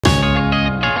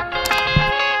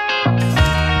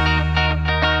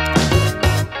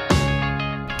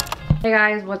Hey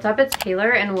guys, what's up? It's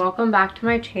Taylor and welcome back to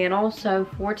my channel. So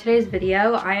for today's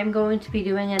video, I am going to be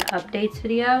doing an updates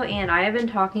video, and I have been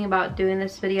talking about doing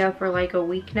this video for like a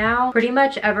week now. Pretty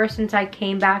much ever since I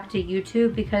came back to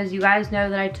YouTube, because you guys know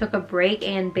that I took a break,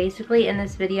 and basically in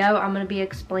this video, I'm going to be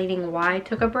explaining why I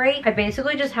took a break. I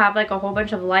basically just have like a whole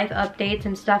bunch of life updates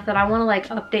and stuff that I want to like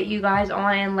update you guys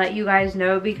on and let you guys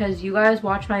know, because you guys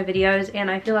watch my videos and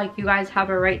I feel like you guys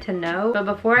have a right to know. But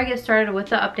before I get started with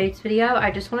the updates video, I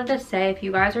just wanted to say, if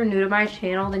you guys are new to my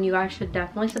channel, then you guys should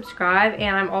definitely subscribe.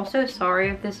 And I'm also sorry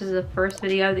if this is the first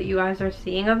video that you guys are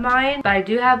seeing of mine, but I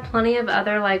do have plenty of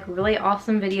other like really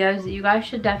awesome videos that you guys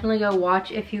should definitely go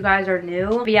watch if you guys are new.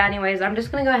 But yeah, anyways, I'm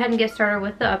just gonna go ahead and get started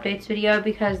with the updates video,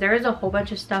 because there is a whole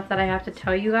bunch of stuff that I have to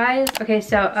tell you guys. Okay,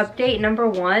 so update number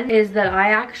one is that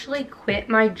I actually quit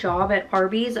my job at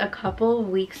Arby's a couple of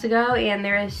weeks ago, and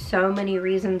there is so many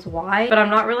reasons why, but I'm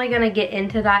not really gonna get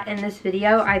into that in this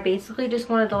video. I basically just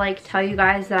wanted to like tell you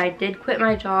guys that I did quit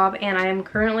my job, and I am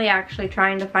currently actually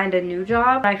trying to find a new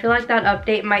job. I feel like that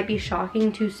update might be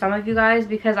shocking to some of you guys,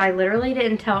 because I literally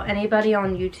didn't tell anybody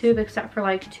on YouTube except for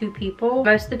like 2 people.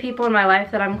 Most of the people in my life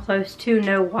that I'm close to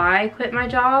know why I quit my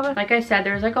job. Like I said,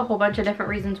 there's like a whole bunch of different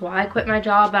reasons why I quit my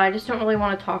job, but I just don't really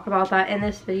want to talk about that in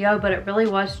this video, but it really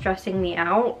was stressing me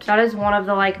out. That is one of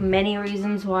the like many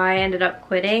reasons why I ended up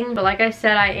quitting. But like I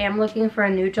said, I am looking for a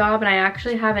new job, and I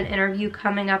actually have an interview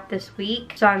coming up this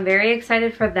week, so I'm very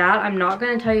excited for that. I'm not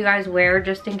going to tell you guys where,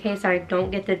 just in case I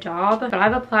don't get the job, but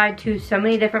I've applied to so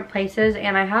many different places,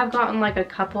 and I have gotten like a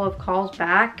couple of calls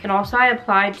back. And also I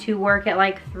applied to work at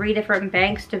like 3 different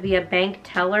banks to be a bank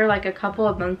teller like a couple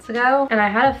of months ago, and I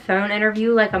had a phone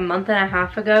interview like a month and a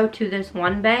half ago to this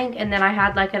one bank, and then I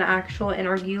had like an actual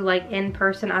interview like in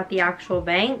person at the actual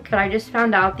bank. But I just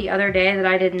found out the other day that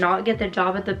I did not get the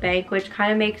job at the bank, which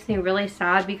kind of makes me really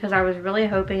sad, because I was really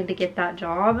hoping to get that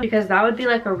job, because that would be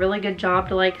like a really good job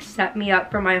to like set me up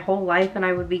for my whole life, and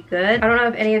I would be good. I don't know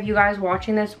if any of you guys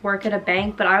watching this work at a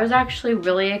bank, but I was actually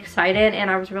really excited, and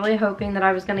I was really hoping that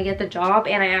I was going to get the job,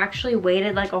 and I actually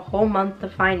waited like a whole month to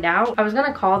find out. I was going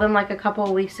to call them like a couple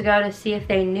of weeks ago to see if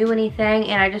they knew anything,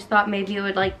 and I just thought maybe it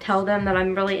would like tell them that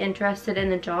I'm really interested in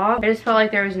the job. I just felt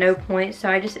like there was no point, so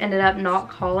I just ended up not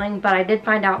calling. But I did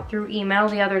find out through email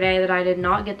the other day that I did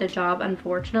not get the job,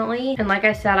 unfortunately. And like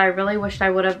I said, I really wished I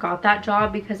would have got that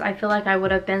job, because I feel like I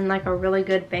would have been like a really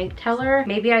good bank teller.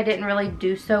 Maybe I didn't really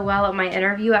do so well at my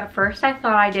interview. At first I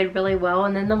thought I did really well,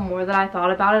 and then the more that I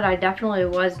thought about it, I definitely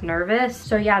was nervous.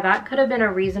 So yeah, that could have been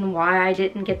a reason why I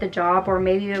didn't get the job, or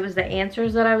maybe it was the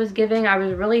answers that I was giving. I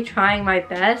was really trying my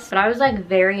best, but I was like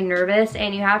very nervous.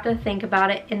 And you have to think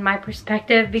about it in my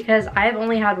perspective, because I have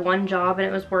only had one job, and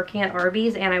it was working at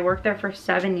Arby's, and I worked there for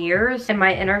 7 years, and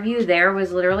my interview there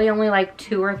was literally only like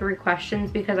 2 or 3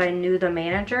 questions, because I knew the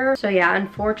manager. So yeah,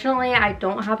 unfortunately I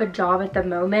don't have a job at the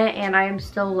moment, and I am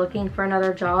still looking for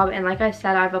another job. And like I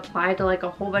said, I've applied to like a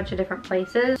whole bunch of different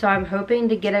places, so I'm hoping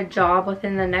to get a job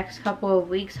within the next couple of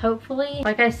weeks, hopefully.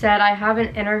 Like I said, I have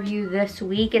an interview this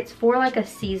week. It's for like a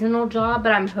seasonal job,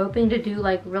 but I'm hoping to do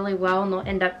like really well, and they'll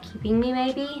end up keeping me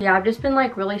maybe. Yeah, I've just been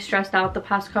like really stressed out the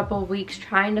past couple of weeks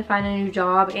trying to find a new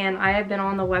job, and I have been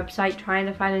on the website trying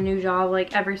to find a new job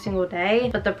like every single day.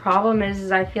 But the problem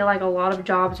is I feel like a lot of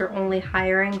jobs are only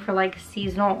hiring for like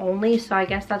seasonal only, so I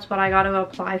guess that's what I got to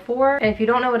apply for. And if you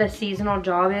don't know what a seasonal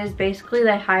job is, basically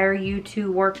they hire you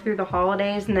to work through the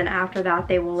holidays, and then after that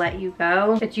they will let you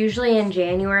go. It's usually in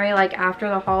January, like after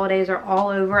the holidays are all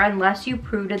over, unless you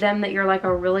prove to them that you're like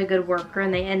a really good worker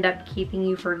and they end up keeping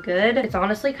you for good. It's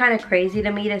honestly kind of crazy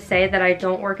to me to say that I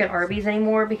don't work at Arby's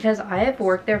anymore, because I have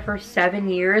worked there for 7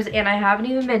 years, and I haven't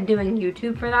even been doing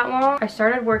YouTube for that long. I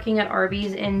started working at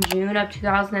Arby's in June of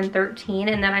 2013,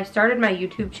 and then I started my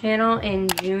YouTube channel in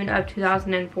June of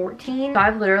 2014. So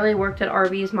I've literally worked at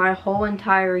Arby's my whole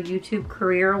entire YouTube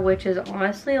career, which is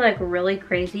honestly like really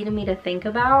crazy to me to think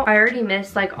about. I already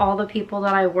miss like all the people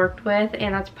that I worked with,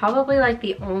 and that's probably like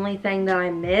the only thing that I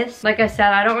miss. Like I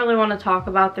said, I don't really want to talk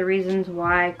about the reasons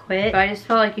why I quit, but I just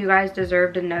felt like you guys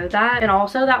deserve to know that. And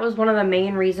also that was one of the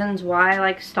main reasons why I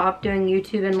like stopped doing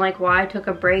YouTube, and like why I took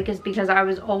a break, is because I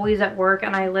was always at work,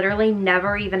 and I literally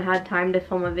never even had time to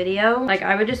film a video. Like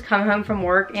I would just come home from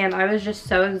work, and I was just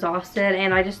so exhausted,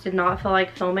 and I just did not feel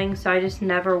like filming, so I just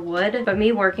never would. But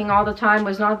me working all the time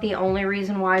was not the only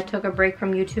reason why I took a break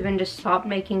from YouTube and just stopped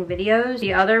making videos.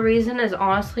 The other reason is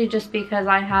honestly just because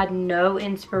I had no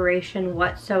inspiration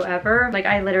whatsoever. Like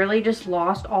I literally just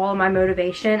lost all of my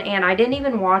motivation, and I didn't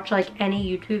even watch like any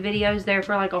YouTube videos there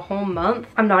for like a whole month.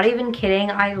 I'm not even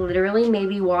kidding. I literally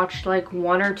maybe watched like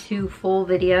 1 or 2 full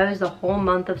videos the whole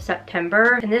month of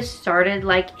September, and this started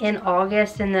like in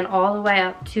August, and then all the way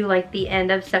up to like the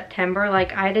end of September. September,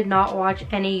 like I did not watch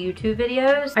any YouTube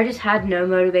videos. I just had no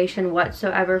motivation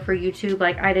whatsoever for YouTube.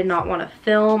 Like I did not want to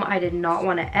film, I did not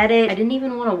want to edit, I didn't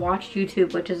even want to watch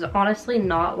YouTube, which is honestly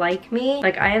not like me.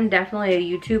 Like I am definitely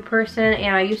a YouTube person,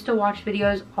 and I used to watch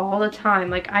videos all the time.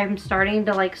 Like I'm starting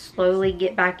to like slowly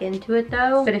get back into it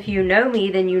though. But if you know me,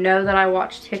 then you know that I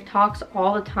watch TikToks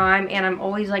all the time, and I'm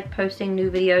always like posting new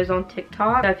videos on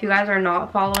TikTok. So if you guys are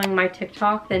not following my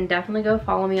TikTok, then definitely go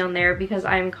follow me on there, because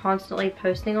I am constantly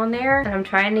posting on there, and I'm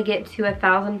trying to get to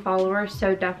 1,000 followers,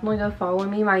 so definitely go follow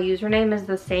me. My username is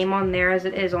the same on there as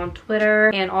it is on Twitter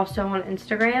and also on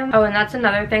Instagram. Oh, and that's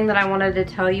another thing that I wanted to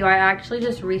tell you. I actually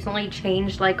just recently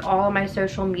changed like all of my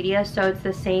social media so it's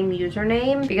the same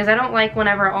username, because I don't like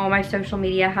whenever all my social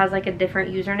media has like a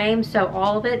different username. So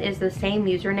all of it is the same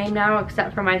username now,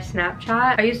 except for my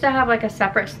Snapchat. I used to have like a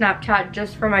separate Snapchat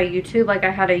just for my YouTube. Like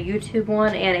I had a YouTube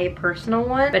one and a personal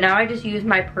one, but now I just use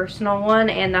my personal one,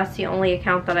 and that's the only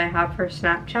account that I have for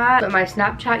Snapchat. But my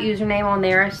Snapchat username on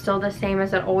there is still the same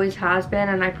as it always has been,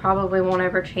 and I probably won't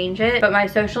ever change it. But my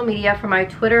social media for my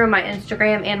Twitter, my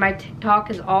Instagram, and my TikTok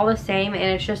is all the same, and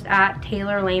it's just at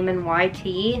Taylor Layman YT.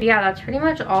 But yeah, that's pretty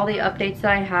much all the updates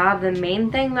that I have. The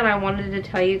main thing that I wanted to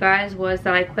tell you guys was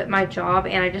that I quit my job,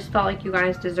 and I just felt like you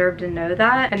guys deserve to know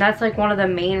that. And that's like one of the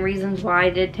main reasons why I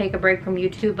did take a break from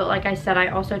YouTube. But like I said, I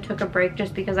also took a break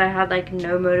just because I had like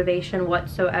no motivation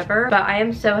whatsoever. But I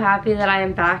am so happy that I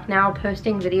am back now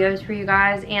posting videos for you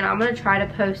guys, and I'm gonna try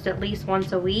to post at least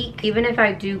once a week. Even if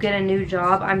I do get a new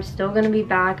job, I'm still gonna be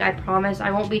back. I promise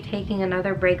I won't be taking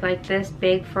another break like this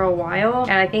big for a while.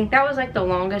 And I think that was like the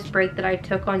longest break that I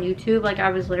took on YouTube. Like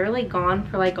I was literally gone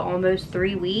for like almost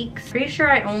 3 weeks. Pretty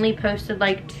sure I only posted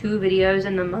like 2 videos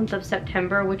in the month of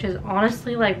September, which is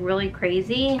honestly like really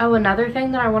crazy. Oh, another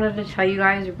thing that I wanted to tell you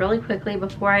guys really quickly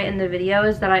before I end the video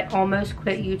is that I almost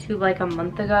quit YouTube like a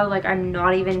month ago. Like I'm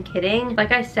not even kidding.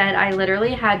 Like I said, I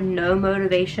literally had no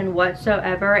motivation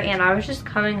whatsoever, and I was just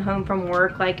coming home from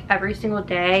work like every single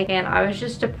day, and I was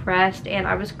just depressed and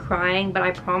I was crying. But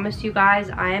I promise you guys,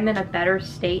 I am in a better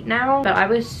state now. But I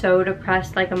was so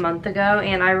depressed like a month ago,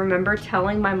 and I remember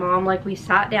telling my mom, like we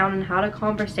sat down and had a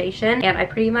conversation, and I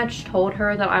pretty much told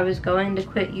her that I was going to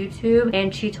quit YouTube,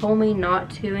 and she told me not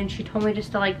to, and she told me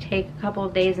just to like take a couple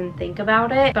of days and think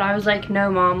about it. But I was like,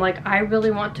 no mom, like I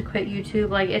really want to quit YouTube.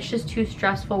 Like it's just too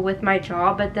stressful with my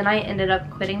job. But then I ended up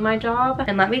quitting my job,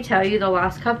 and let me tell you, the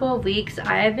last couple of weeks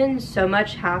I have been so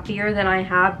much happier than I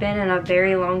have been in a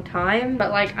very long time.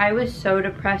 But like I was so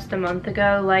depressed a month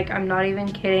ago, like I'm not even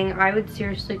kidding. I would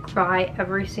seriously cry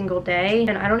every single day.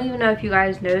 And I don't even know if you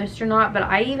guys noticed or not, but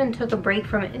I even took a break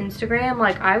from Instagram.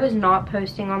 Like I was not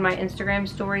posting on my Instagram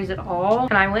stories at all,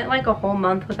 and I went like a whole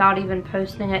month without even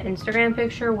posting an Instagram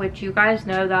picture, which you guys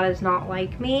know that is not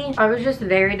like me. I was just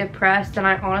very depressed, and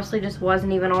I honestly just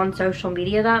wasn't even on social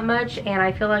media that much, and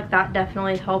I feel like that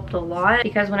definitely helped a lot,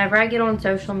 because whenever I get on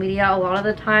social media, a lot of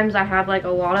the times I have like a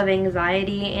lot of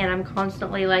anxiety, and I'm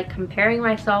constantly like comparing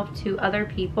myself to other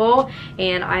people.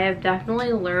 And I have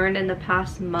definitely learned in the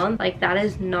past month, like that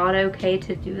is not okay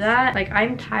to do that. Like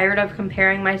I'm tired of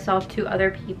comparing myself to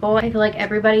other people. I feel like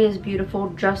everybody is beautiful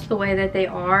just the way that they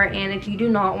are, and if you do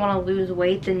not want to lose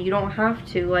weight, then you don't have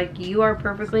to. Like you are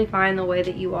perfectly fine the way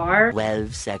that you are.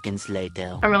 12 seconds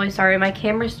later. I'm really sorry, my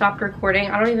camera stopped recording.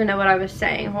 I don't even know what I was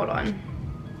saying. Hold on.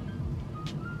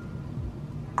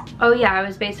 Oh yeah, I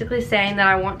was basically saying that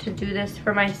I want to do this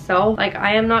for myself. Like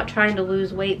I am not trying to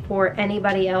lose weight for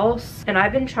anybody else, and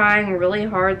I've been trying really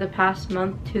hard the past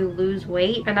month to lose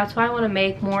weight, and that's why I want to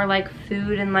make more like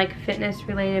food and like fitness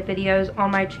related videos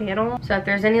on my channel. So if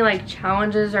there's any like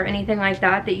challenges or anything like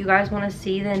that that you guys want to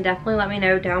see, then definitely let me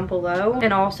know down below.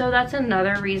 And also that's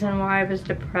another reason why I was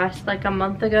depressed like a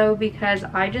month ago, because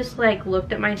I just like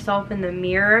looked at myself in the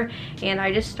mirror and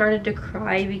I just started to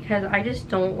cry, because I just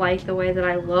don't like the way that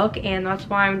I look, and that's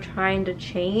why I'm trying to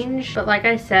change. But like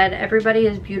I said, everybody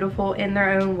is beautiful in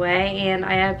their own way, and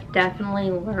I have definitely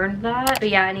learned that. But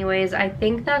yeah, anyways, I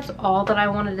think that's all that I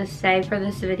wanted to say for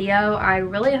this video. I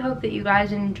really hope that you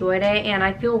guys enjoyed it, and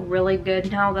I feel really good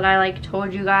now that I like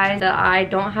told you guys that I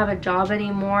don't have a job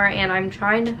anymore and I'm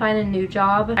trying to find a new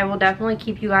job. I will definitely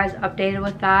keep you guys updated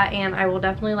with that, and I will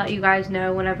definitely let you guys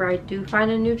know whenever I do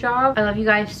find a new job. I love you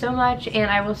guys so much, and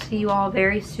I will see you all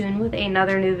very soon with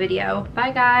another new video.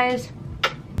 Bye guys.